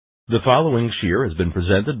The following shir has been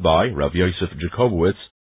presented by Rav Yosef Jacobowitz,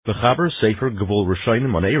 the Hager Sefer Gevul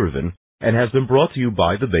Rishonim on Eruvin, and has been brought to you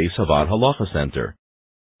by the Beis Havad Halacha Center.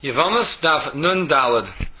 Yevamis Daf Nun Daled.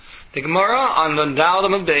 The Gemara on Nun Daled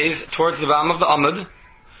Amud Beis, towards the bottom of the Amud,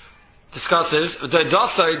 discusses the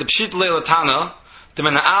Pshit Leila Tana, the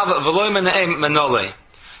Mena'av V'loy Mena'em Menole.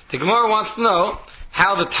 The Gemara wants to know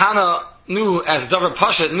how the Tana knew, as Davar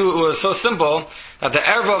Pashat knew it was so simple, that the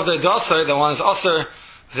erva of the Dosai, the one is also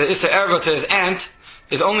the Issa erva to his aunt,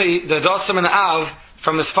 is only the Dosai Mena'av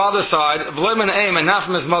from his father's side, V'loy Mena'em, and not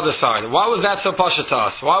from his mother's side. Why was that so Pashat to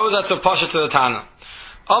us? Why was that so Pashat to the Tana?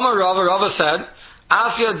 Amar Rava said,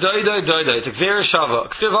 Asya doidai doidai. It's Xer Shava.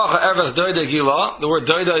 Ksiv hacha ervas doidai gila. The word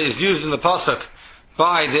doidai is used in the pasuk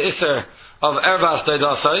by the Isser of ervas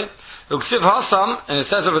doidasai. Ksiv hasam, and it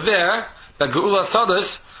says over there that geula sadis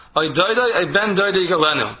ay doidai ay ben doidai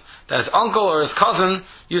yigalenu. That his uncle or his cousin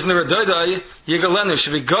using the word doidai yigalenu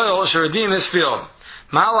should be goyal, should redeem his field.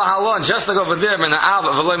 Ma'ala halon, just like over there, mena'av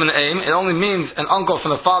v'loy mena'em, it only means an uncle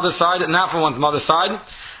from the father's side, not from one's mother's side.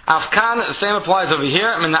 Afkan, the same applies over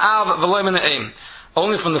here. Mena'av v'loy mena'em,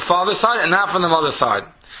 only from the father's side and not from the mother's side.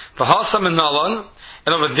 V'hasam and nalon,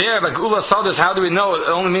 and over there, by geula sadis, how do we know it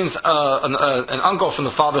only means an uncle from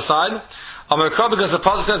the father's side? America, because the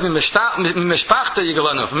pasuk says mishpachta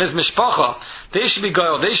yigalenu, from his mishpacha, they should be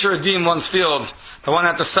goyal, they should redeem one's field, the one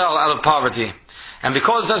had to sell out of poverty. And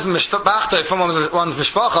because it says mishpachta from one's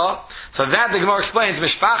mishpacha, so that the Gemara explains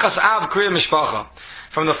mishpachas av kriya mishpacha.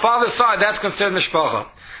 From the father's side, that's considered mishpacha.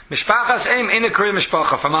 Mishpachas aim in a kriya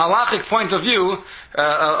mishpacha. From a halachic point of view,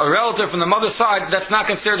 a relative from the mother's side, that's not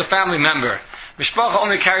considered a family member. Mishpacha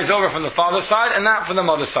only carries over from the father's side and not from the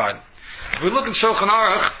mother's side. If we look in Shulchan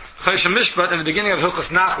Aruch, Choshen Mishpat, in the beginning of Hilchos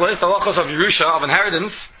Nachlis, the halachos of Yerusha, of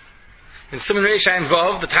inheritance, in Siman Reish Ayin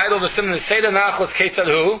Vav, the title of the Siman is Seder Nachlis Ketzad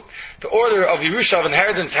Hu, the order of Yerusha of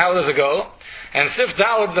inheritance, how does it go? And Sif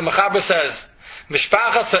Daled, the Mechaber says,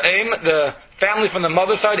 Mishpachas Ha'im, the family from the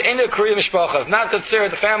mother's side, in the Kriya Mishpachas, not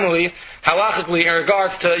considered the family halachically in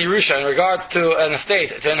regards to Yerusha, in regards to an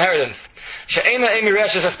estate, to inheritance. She'ena Eim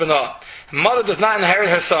Yerushas Espana. Mother does not inherit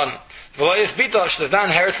her son. V'loyes Bitosh does not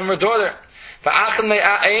inherit from her daughter.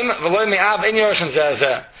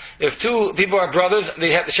 If two people are brothers,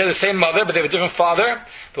 they have to share the same mother, but they have a different father.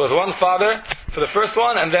 There was one father for the first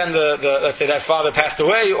one, and then let's say that father passed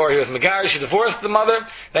away, or he was Megari, she divorced the mother,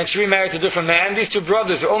 then she remarried to a different man. These two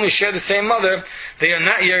brothers who only share the same mother, they are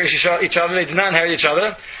not Yerush each other, they do not inherit each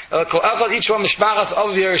other. Each one mishpachas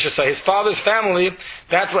of Yerush, his father's family,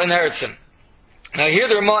 that's what inherits him. Now here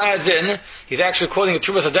the Ramah adds in, he's actually quoting a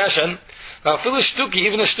Trubas Hadeshan. Now,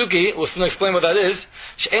 even a Shtuki, we'll soon explain what that is.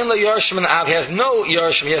 He has no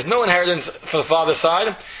Yerushim, he has no inheritance from the father's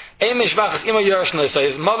side. His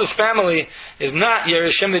mother's family is not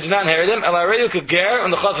Yerushim, they do not inherit him.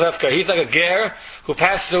 He's like a ger who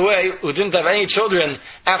passes away, who didn't have any children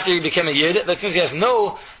after he became a Yid. That means he has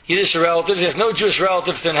no Yiddish relatives, he has no Jewish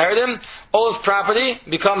relatives to inherit him. All his property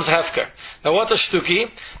becomes hefker. Now what's a shtuki?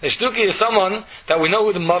 A shtuki is someone that we know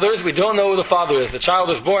who the mother is, we don't know who the father is. The child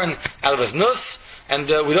was born out of his nus, and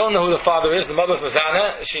we don't know who the father is. The mother was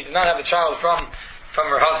Mazana, she did not have the child from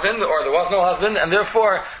her husband, or there was no husband, and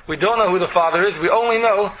therefore we don't know who the father is, we only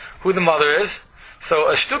know who the mother is. So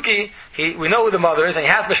a shtuki, we know who the mother is, and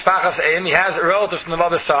he has mishpachas eim, he has relatives from the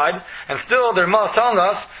mother's side, and still the Ramah is telling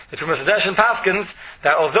us, the Trumas Hadeshan Paskins,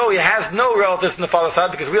 that although he has no relatives from the father's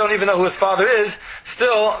side, because we don't even know who his father is,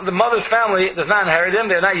 still the mother's family does not inherit him,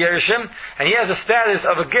 they're not Yerushim, and he has the status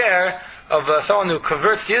of a ger, of someone who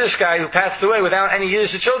converts to Yiddish guy who passed away without any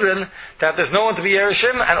Yiddish children, that there's no one to be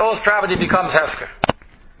Yerushim, and all his property becomes hefker.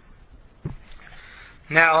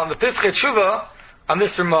 Now, the Pischei Tshuva on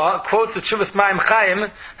this Ramah quotes the Tshuvas Mayim Chaim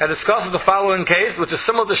that discusses the following case, which is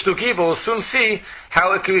similar to Shtuki, but we'll soon see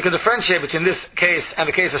how we can differentiate between this case and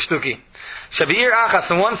the case of Shtuki. Shabi'ir Achas,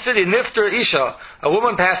 in one city, Nifter Isha, a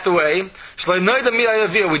woman passed away. We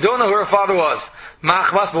don't know who her father was.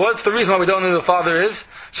 Machmas, but what's the reason why we don't know who the father is?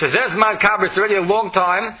 Shazez Man Kabir, it's already a long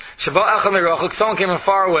time. Someone came from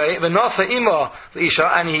far away. V'nasa Ima Isha,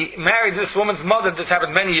 and he married this woman's mother. This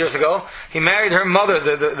happened many years ago. He married her mother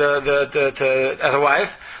as a wife.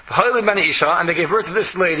 And they gave birth to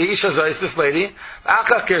this lady, Isha Zais, this lady.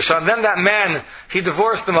 And then that man, he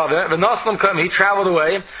divorced the mother. He traveled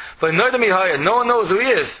away. But no one knows who he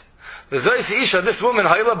is. This woman,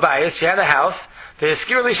 she had a house. She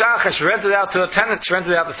rented it out to a tenant, she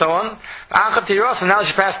rented it out to someone. And now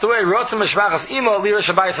she passed away.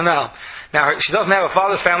 Now, she doesn't have a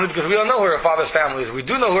father's family because we don't know who her father's family is. We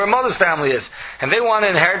do know who her mother's family is. And they want to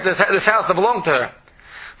inherit this house that belonged to her.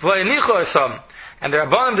 And the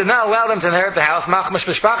Rabbanim did not allow them to inherit the house,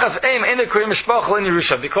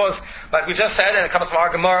 because, like we just said, and it comes from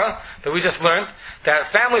our Gemara, that we just learned,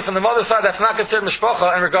 that family from the mother's side, that's not considered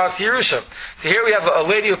mishpacha in regards to Yerusha. So here we have a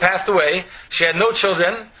lady who passed away, she had no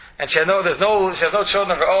children, and she has no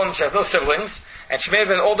children of her own, she has no siblings, and she may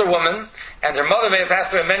have been an older woman, and her mother may have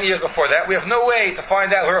passed away many years before that. We have no way to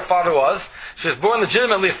find out who her father was. She was born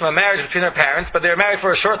legitimately from a marriage between her parents, but they were married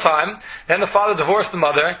for a short time. Then the father divorced the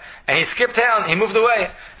mother, and he skipped town, he moved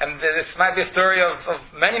away. And this might be a story of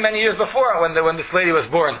many, many years before when this lady was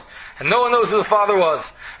born. And no one knows who the father was.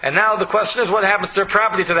 And now the question is, what happens to her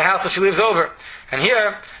property, to the house that she lives over? And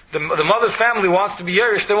here, the mother's family wants to be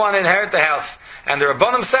Yerush, they want to inherit the house. And the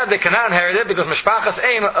Rabbanim said they cannot inherit it because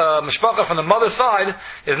mishpacha from the mother's side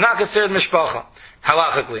is not considered mishpacha,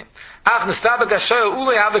 halachically.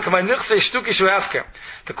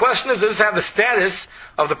 The question is, does this have the status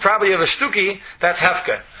of the property of a shtuki that's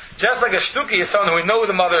hefker? Just like a shtuki is someone who we know who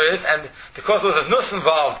the mother is, and because there's a nus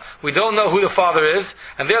involved, we don't know who the father is,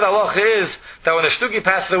 and there the halacha is that when a shtuki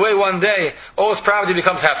passes away one day, all his property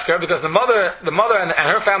becomes hefker, because the mother and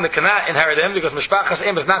her family cannot inherit him, because mishpachas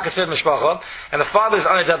im is not considered mishpacha, and the father is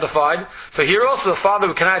unidentified. So here also the father,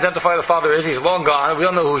 we cannot identify who the father is, he's long gone, we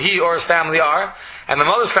don't know who he or his family are, and the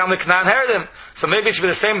mother's family cannot inherit him. So maybe it should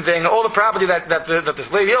be the same thing. All the property that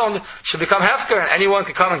this lady owned should become hefker, and anyone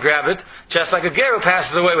can come and grab it, just like a ger who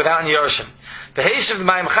passes away without any Yerushim. The Heish of the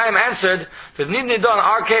Mayim Chaim answered that in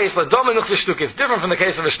our case, it's different from the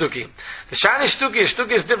case of a shtuki. The shani shtuki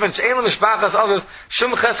is different. His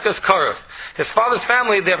father's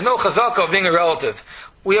family, they have no chazaka of being a relative.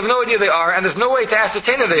 We have no idea they are, and there's no way to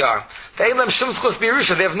ascertain if they are. They have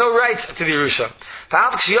no rights to the Yerusha.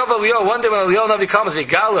 One day when Eliyahu Navi comes, and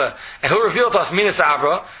he'll reveal to us Minas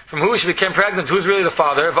Avra, from who she became pregnant, who's really the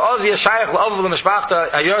father. Then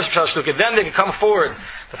they can come forward,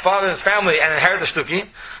 the father and his family, and inherit the shtuki.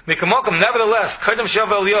 Nevertheless,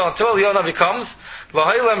 until Eliyahu Navi comes,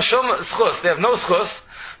 they have no schus.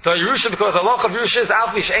 So Yerusha, because the law of Yerusha is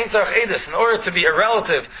alfish ain't tzarich edus. In order to be a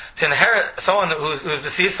relative, to inherit someone who's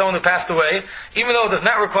deceased, someone who passed away, even though it does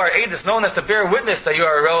not require edus, no one has to bear witness that you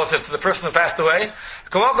are a relative to the person who passed away.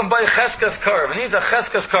 Come by cheskas karv. It needs a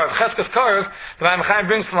cheskas karv. Cheskas karv, the Mayim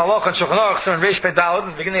Chaim brings from Allah and Shulchan Aruch, in Reish Pei Daled,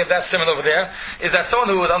 in the beginning of that simon over there, is that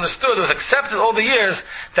someone who was understood, who was accepted all the years,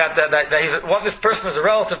 that this person is a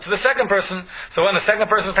relative to the second person. So when the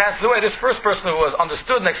second person passes away, this first person who was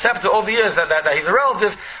understood and accepted all the years that he's a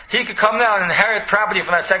relative, he could come now and inherit property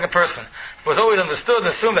from that second person. It was always understood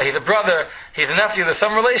and assumed that he's a brother, he's a nephew, there's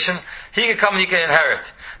some relation, he could come and he can inherit.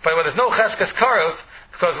 But when there's no cheskas karov,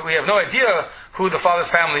 because we have no idea who the father's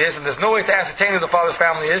family is, and there's no way to ascertain who the father's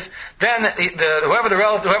family is, then whoever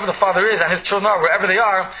the father is and his children are, wherever they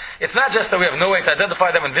are, it's not just that we have no way to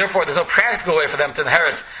identify them, and therefore there's no practical way for them to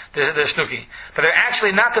inherit the shtuki. But they're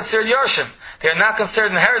actually not considered Yerushim. They are not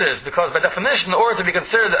considered inheritors, because by definition, in order to be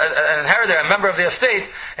considered an inheritor, a member of the estate,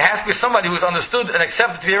 it has to be somebody who is understood and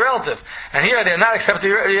accepted to be a relative. And here they are not accepted to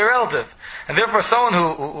be a relative. And therefore someone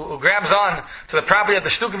who grabs on to the property that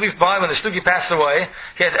the shtuki leaves behind when the shtuki passes away,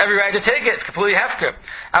 he has every right to take it. It's completely hefker.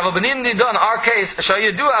 In our case, when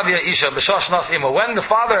the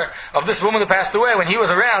father of this woman who passed away, when he was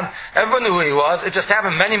around, everyone knew who he was. It just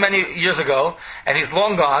happened many, many years ago, and he's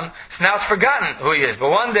long gone, so now it's forgotten who he is. But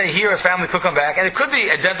one day he or his family could come back, and it could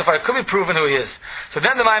be identified, it could be proven who he is. So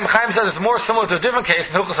then the Mayim Chaim says it's more similar to a different case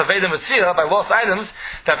in Hilchos Avedim Mitzvah, by lost items,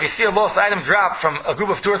 that if you see a lost item drop from a group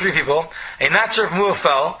of 2 or 3 people, and you're not sure if Mu'ah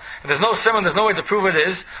fell, and there's no simon, there's no way to prove it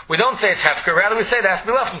is, we don't say it's hefker, rather we say it has to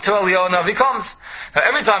be left until Eliyahu Navi comes. Now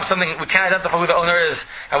every time something, we can't identify who the owner is,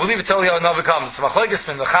 and we leave it till Eliyahu Navi comes. So Machlekes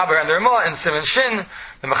between the Hager and the Ramah, and Simon Shin,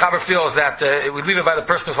 the Mechaber feels that we leave it by the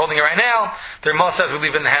person who's holding it right now. The Ramah says we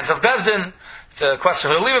leave it in the hands of Bezdin. It's a question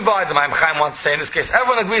who to leave it by. The Mayim Chaim wants to say in this case,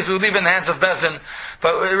 everyone agrees we leave it in the hands of Bezdin.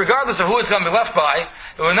 But regardless of who it's going to be left by,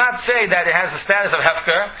 it will not say that it has the status of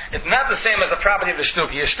hefker. It's not the same as the property of the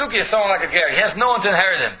shtuki. A shtuki is someone like a ger. He has no one to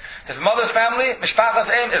inherit him. His mother's family, mishpachas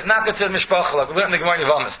im, is not considered mishpacha, like we learned in the Gemara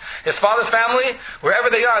Yevamis. His father's family, wherever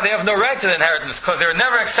they are, they have no right to the inheritance because they were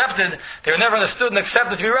never accepted, they were never understood and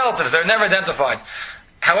accepted to be relatives. They were never identified.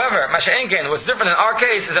 However, Masha'enken, what's different in our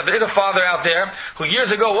case is that there is a father out there who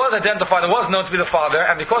years ago was identified and was known to be the father,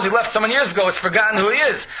 and because he left so many years ago, it's forgotten who he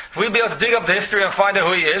is. If we'd be able to dig up the history and find out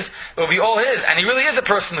who he is, it will be all his. And he really is a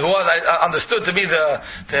person who was understood to be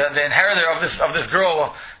the inheritor of this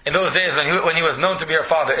girl in those days when he was known to be her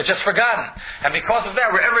father. It's just forgotten. And because of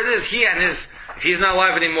that, wherever it is, he's not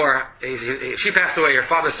alive anymore. She passed away. Her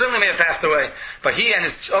father certainly may have passed away. But he and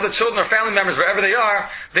his other children or family members, wherever they are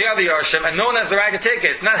the Yerushim, and no one has the right to take it.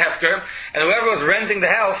 It's not hefker. And whoever was renting the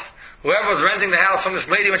house whoever was renting the house from this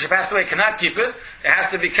lady when she passed away cannot keep it. It has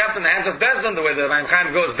to be kept in the hands of Bezdin, the way the Mein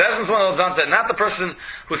Chaim goes. Bezdin's one who holds on to it, not the person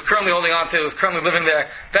who's currently holding on to it, who's currently living there.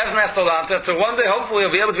 Bezdin has to hold on to it. So one day, hopefully,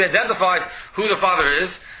 he'll be able to be identified who the father is,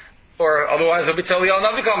 or otherwise he'll be till Eliyahu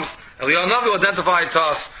Navi comes. Eliyahu Navi will identify to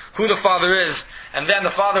us who the father is, and then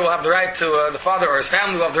the father will have the right to, the father or his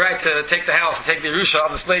family will have the right to take the house and take the Yerusha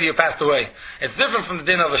of this lady who passed away. It's different from the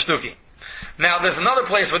din of a shtuki. Now, there's another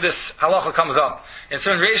place where this halacha comes up. It's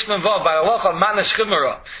in Reish involved by halacha manish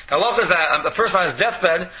chimera. The halacha is that a person on his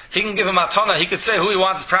deathbed, he can give a matana, he could say who he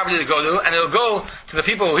wants his property to go to, and it'll go to the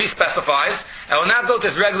people who he specifies, and will not go to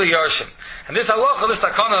his regular yarshim. And this halacha, this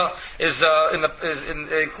takana, is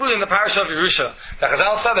included in the parasha of Yerusha. The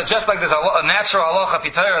Chazal said that just like there's a natural halacha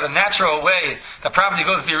pitayra, the natural way the property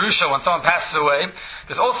goes to Yerusha when someone passes away,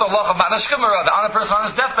 there's also halacha manish chimera, that on a person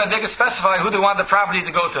on his deathbed, they can specify who they want the property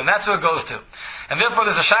to go to, and that's who it goes to. And therefore,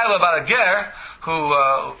 there's a shaila about a ger who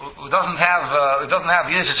doesn't have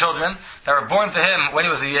Yiddish children that were born to him when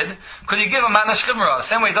he was a Yid. Could he give him manash chimra? The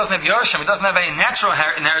same way he doesn't have Yarshim, he doesn't have any natural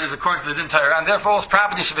inheritance according to the Din Torah, and therefore his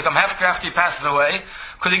property should become hefker after he passes away.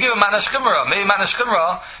 Could he give him manash chimra? Maybe manash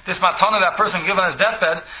chimra, this matana that person given on his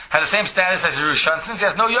deathbed, has the same status as Yerusha, and since he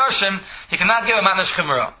has no Yarshim, he cannot give a manash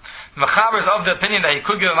chimra. Hager is of the opinion that he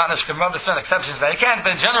could give a manash chimra. There's certain exceptions that he can't,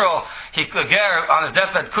 but in general, a ger on his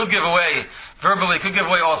deathbed could give away verbally, could give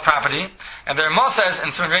away all his property. And the Ramah says,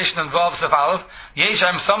 in Simulation involves the Aleph,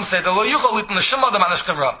 Yeshem, some say,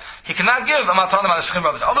 he cannot give a matana manash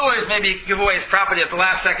chimra. There's other ways maybe he could give away his property at the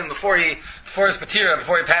last second before his patira,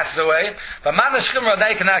 before he passes away. But manash chimra,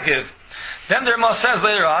 that he cannot give. Then the Ramah says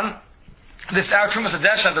later on, this our Trumas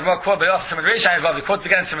Adesha, the Ramah quote by off Simulation involved, he quotes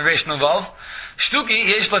again Simulation involved, Shtuki,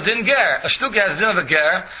 yesh la din ger. A shtuki has din of a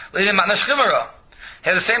ger, leading manash chimra. He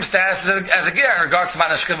has the same status as a ger in regards to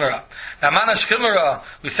manash chimra. Now manash chimra,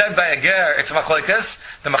 we said by a ger, it's a machlekes.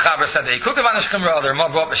 The Machaber said that he could give manash chimra. The Ramah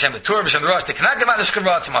brought b'shem the Tur, b'shem the Rosh. They cannot give manash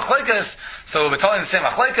chimra. It's a machlekes. So we're telling the same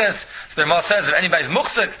machlekes. So the Ramah says if anybody's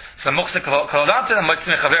muksik, so the muksik will hold on to them. We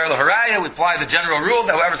apply the general rule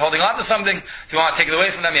that whoever's holding on to something, if you want to take it away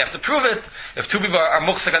from them, you have to prove it. If two people are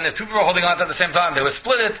muksik and if two people are holding on to it at the same time, they would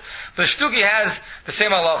split it. But the shtuki has the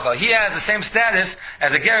same halacha. He has the same status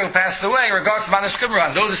as a ger who passed away in regards to manash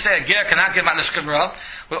chimra. And those who say a ger cannot give manash chimra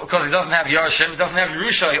because he doesn't have Yarshim, he doesn't have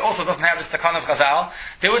Yerusha, he also doesn't have this takan of Chazal,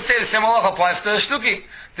 they would say the same halacha applies to the shtuki.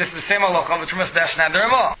 This is the same halacha of the Trumas Dash and the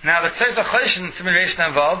Ramah. Now the Tzeiz HaChoshen simulation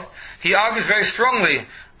involved, he argues very strongly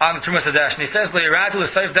on the Trumas Dash, and he says,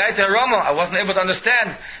 I wasn't able to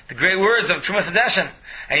understand the great words of Trumas Dash.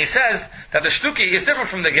 And he says that the shtuki is different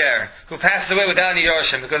from the ger who passes away without any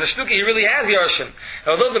Yarshim, because the shtuki he really has Yarshim.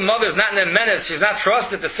 Although the mother is not in a menace, she's not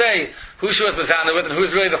trusted to say who she was bezana with and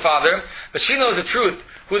who's really the father, but she knows the truth,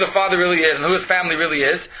 who the father really is and who his family really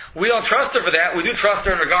is. We don't trust her for that. We do trust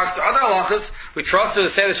her in regards to other halachas. We trust her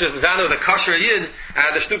to say that she was bezana with a kosher yid,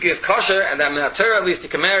 and the shtuki is kosher, and that at least he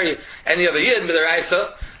can marry any other yid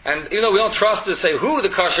midaraisa. And we don't trust to say who the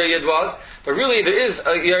kosher yid was, but really there is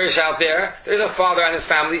a Yerush out there is a father and his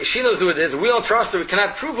family. She knows who it is. We don't trust her. We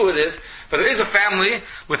cannot prove who it is, but there is a family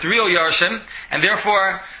with real Yerushim, and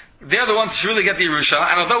therefore they're the ones who really get the Yerusha.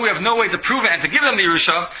 And although we have no way to prove it and to give them the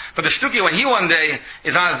Yerusha, but the shtuki, when he one day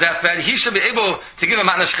is on his deathbed, he should be able to give him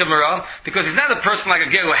manash chimra, because he's not a person like a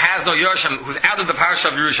ger who has no Yerushim, who's out of the parasha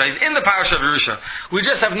of Yerusha. He's in the parasha of Yerusha. We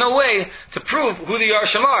just have no way to prove who the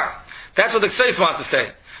Yerushim are. That's what the Ksais wants to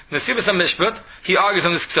say. In the Sibas HaMishpat, he argues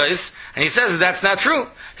on this Ksais, and he says that that's not true.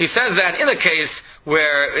 He says that in a case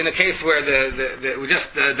where we just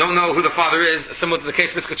don't know who the father is, similar to the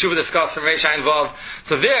case Mitzvah Tshuva discussed and Reisha involved.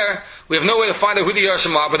 So there, we have no way to find out who the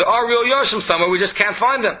Yarshim are, but there are real Yarshim somewhere, we just can't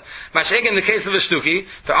find them. Masha'eg, in the case of the Shtuki,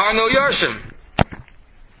 there are no Yarshim.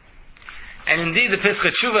 And indeed, the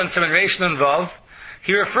Pesach Tshuva and Siman Reish involved,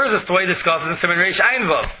 he refers us to what he discusses in Siman Reish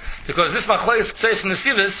involved. Because this machlokes Ksais and the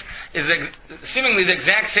Sivas is seemingly the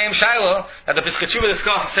exact same shiloh that the Pesach Tshuva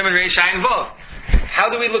discussed in Siman Reish involved. How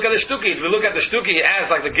do we look at the shtuki? Do we look at the shtuki as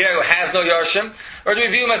like the ger who has no Yarshim? Or do we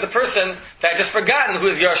view him as the person that has just forgotten who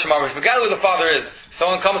his Yarshim are? We forgot who the father is.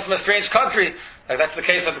 Someone comes from a strange country. Like that's the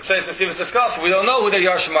case that the Ksais and the Sivas discussed. We don't know who their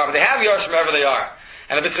Yarshim are, but they have Yarshim wherever they are.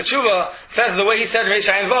 And the Pesach Tshuva says the way he said in Reish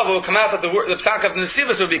Ayin Vav, it will come out that the psak of the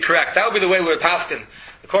Nesivas would be correct. That would be the way we would paskin.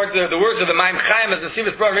 According to the words of the Maim Chaim as the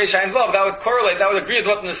Nesivas brought in Reish Ayin Vav, that would correlate, that would agree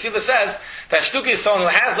with what the Nesivas says, that shtuki is someone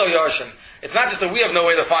who has no Yarshim. It's not just that we have no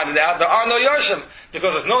way to find it out, there are no Yarshim,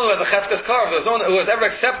 because there's no one who has a Cheskes Karv, there's no one who has ever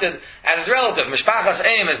accepted as his relative. Mishpachas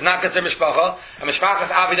Eim is not considered Mishpacha, and Mishpachas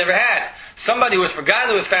Av he never had. Somebody who has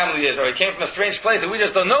forgotten who his family is, or he came from a strange place that we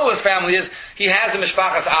just don't know who his family is, he has a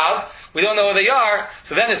Mishpachas Av, we don't know where they are,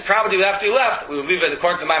 so then his property would have to be left. We would leave it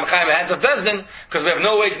according to my Mechayim in the hands of Bezdin, because we have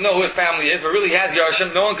no way to know who his family is, but really he has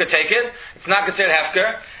Yarshim, no one could take it, it's not considered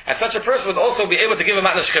Hefker, and such a person would also be able to give him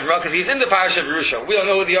Matnas Chivra, because he's in the parish of Yerusha. We don't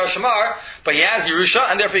know who the Yarshim are, but he has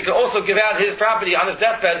Yerusha, and therefore he could also give out his property on his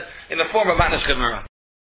deathbed in the form of Matnas Chivra.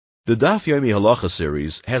 The Daf Yomi Halacha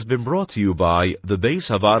series has been brought to you by the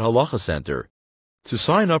Beis Havad Halacha Center. To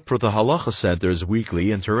sign up for the Halacha Center's weekly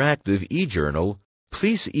interactive e-journal,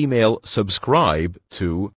 please email subscribe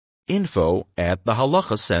to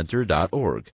info@thehalachacenter.org.